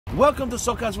Welcome to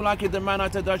Soccer As We Like It, the Man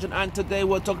United edition, and today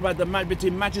we'll talk about the match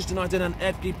between Manchester United and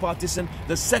FK Partizan,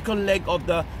 the second leg of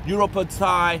the Europa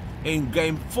tie in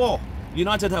Game 4.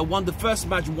 United had won the first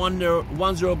match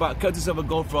 1-0 by courtesy of a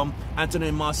goal from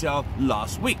Anthony Martial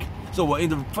last week. So we're in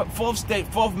the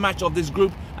fourth match of this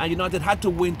group, and United had to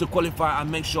win to qualify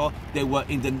and make sure they were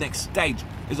in the next stage.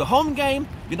 It's a home game.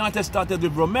 United started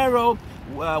with Romero,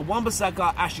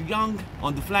 Wan-Bissaka, Ashley Young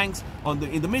on the flanks.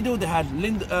 In the middle, they had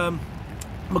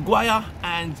Maguire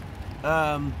and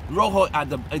Rojo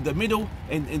in the middle.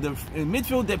 In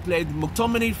midfield, they played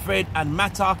McTominay, Fred and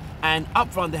Mata, and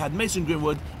up front they had Mason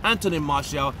Greenwood, Anthony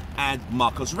Martial and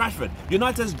Marcus Rashford.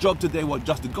 United's job today was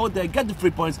just to go there, get the 3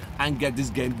 points and get this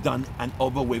game done and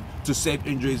over with to save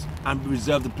injuries and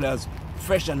reserve the players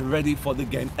fresh and ready for the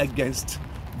game against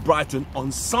Brighton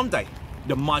on Sunday.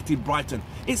 The mighty Brighton.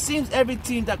 It seems every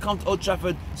team that comes to Old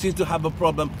Trafford seems to have a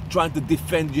problem trying to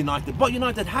defend United, but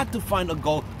United had to find a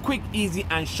goal quick, easy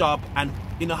and sharp and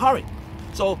in a hurry.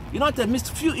 So United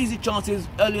missed a few easy chances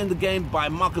early in the game by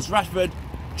Marcus Rashford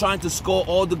trying to score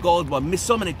all the goals, but missed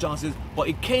so many chances. But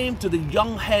it came to the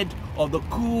young head of the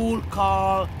cool,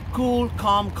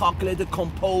 calm, calculated,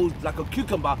 composed like a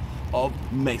cucumber of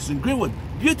Mason Greenwood.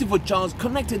 Beautiful chance,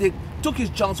 connected it, took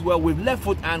his chance well with left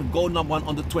foot, and goal number 1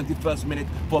 on the 21st minute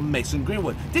for Mason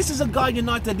Greenwood. This is a guy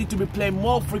United need to be playing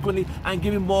more frequently and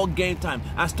giving more game time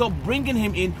and stop bringing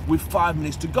him in with 5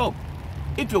 minutes to go.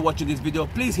 If you're watching this video,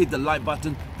 please hit the like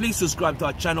button, please subscribe to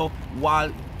our channel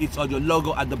while it's on your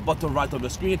logo at the bottom right of the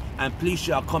screen, and please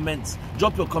share our comments,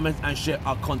 drop your comments and share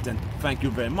our content. Thank you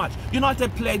very much.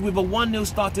 United played with a 1-0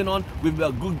 starting on with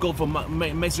a good goal from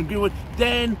Mason Greenwood,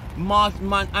 then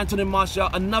Anthony Martial,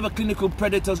 another clinical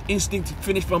predator's instinct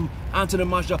finish from Anthony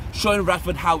Martial, showing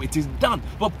Rashford how it is done.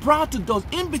 But prior to those,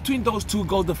 in between those two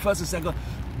goals, the first and second,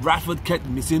 Rashford kept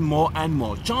missing more and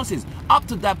more chances. Up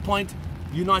to that point,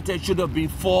 United should have been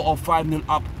 4 or 5-0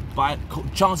 up by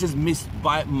chances missed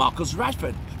by Marcus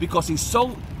Rashford, because he's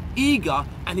so eager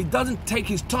and he doesn't take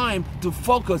his time to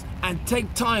focus and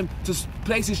take time to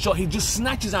place his shot. He just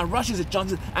snatches and rushes his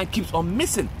chances and keeps on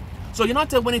missing. So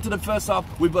United went into the first half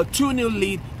with a 2-0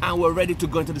 lead and were ready to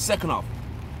go into the second half.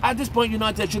 At this point,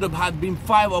 United should have been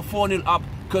 5 or 4-0 up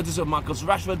courtesy of Marcus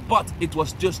Rashford, but it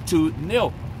was just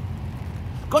 2-0.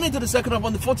 Going into the second half,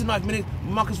 on the 49th minute,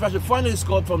 Marcus Rashford finally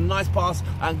scored from nice pass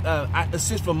and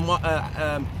assist from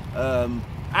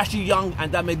Ashley Young,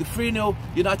 and that made the 3-0.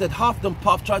 United half them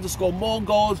puff, tried to score more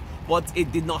goals, but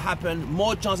it did not happen.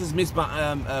 More chances missed by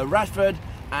Rashford,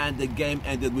 and the game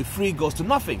ended with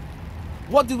 3-0.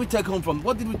 What did we take home from?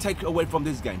 What did we take away from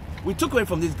this game? We took away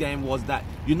from this game was that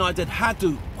United had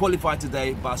to qualify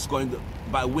today by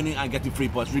winning and getting 3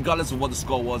 points, regardless of what the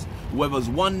score was, whether it was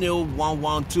 1-0,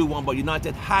 1-1, 2-1, but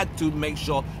United had to make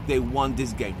sure they won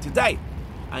this game today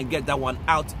and get that one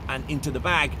out and into the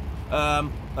bag.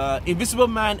 Invisible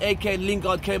Man, aka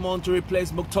Lingard, came on to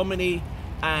replace McTominay,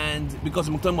 and because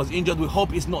McTominay was injured, we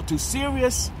hope it's not too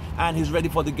serious and he's ready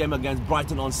for the game against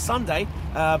Brighton on Sunday.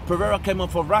 Pereira came on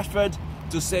for Rashford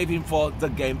to save him for the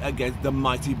game against the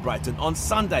mighty Brighton on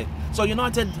Sunday. So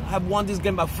United have won this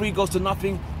game by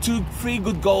 3-0, 3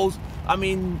 good goals. I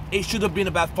mean, it should have been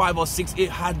about 5 or 6. It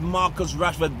had Marcus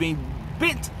Rashford been a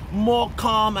bit more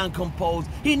calm and composed.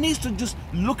 He needs to just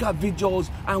look at videos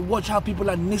and watch how people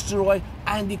like Nistelrooy,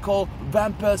 Andy Cole,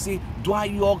 Van Persie,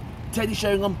 Dwight York, Teddy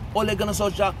Sheringham, Ole Gunnar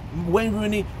Solskjaer, Wayne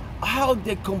Rooney, how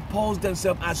they compose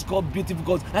themselves and score beautiful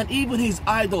goals. And even his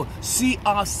idol,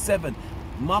 CR7.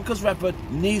 Marcus Rashford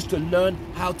needs to learn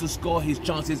how to score his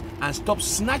chances and stop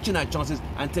snatching at chances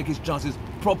and take his chances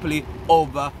properly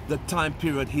over the time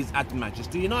period he's at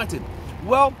Manchester United.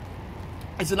 Well,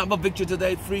 it's another victory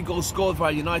today. 3 goals scored by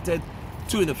United,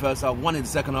 2 in the first half, 1 in the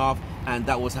second half, and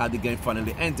that was how the game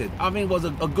finally ended. I mean, it was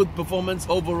a good performance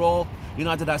overall.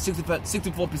 United had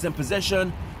 64%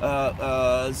 possession,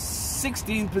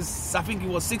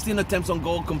 16 attempts on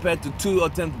goal compared to 2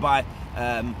 attempts by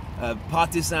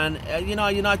Partizan.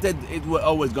 United, it was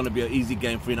always going to be an easy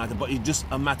game for United, but it's just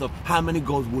a matter of how many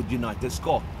goals would United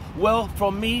score. Well,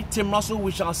 from me, Tim Russell,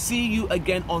 we shall see you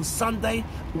again on Sunday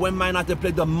when Man United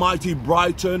play the mighty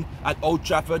Brighton at Old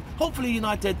Trafford. Hopefully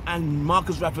United and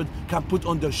Marcus Rashford can put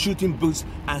on their shooting boots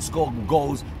and score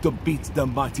goals to beat the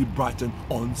mighty Brighton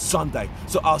on Sunday.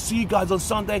 So I'll see you guys on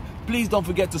Sunday. Please don't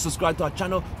forget to subscribe to our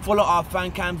channel, follow our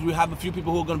fan cams. We have a few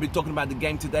people who are going to be talking about the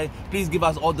game today. Please give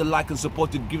us all the like and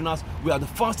support you've given us. We are the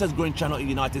fastest growing channel in the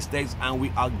United States, and we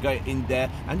are going in there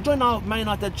and join our Man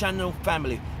United channel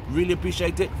family. Really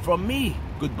appreciate it. From me,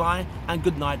 goodbye and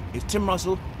good night. It's Tim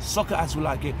Russell, Soccer As We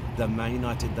Like It, the Man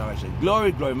United direction.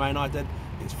 Glory, glory, Man United.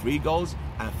 It's 3 goals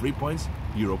and 3 points,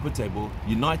 Europa table.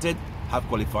 United have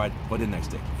qualified for the next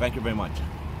day. Thank you very much.